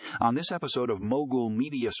On this episode of Mogul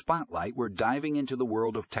Media Spotlight, we're diving into the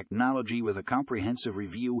world of technology with a comprehensive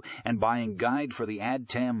review and buying guide for the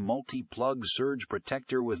Addtam multi-plug surge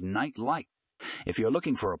protector with night light. If you're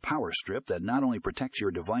looking for a power strip that not only protects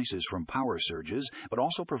your devices from power surges, but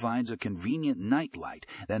also provides a convenient night light,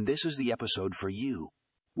 then this is the episode for you.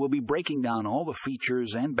 We'll be breaking down all the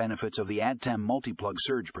features and benefits of the Addtam multi-plug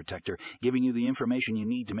surge protector, giving you the information you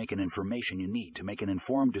need to make an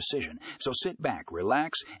informed decision. So sit back,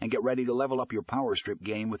 relax, and get ready to level up your power strip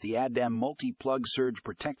game with the Addtam multi-plug surge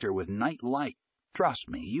protector with night light. Trust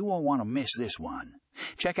me, you won't want to miss this one.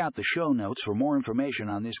 Check out the show notes for more information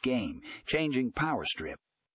on this game-changing power strip.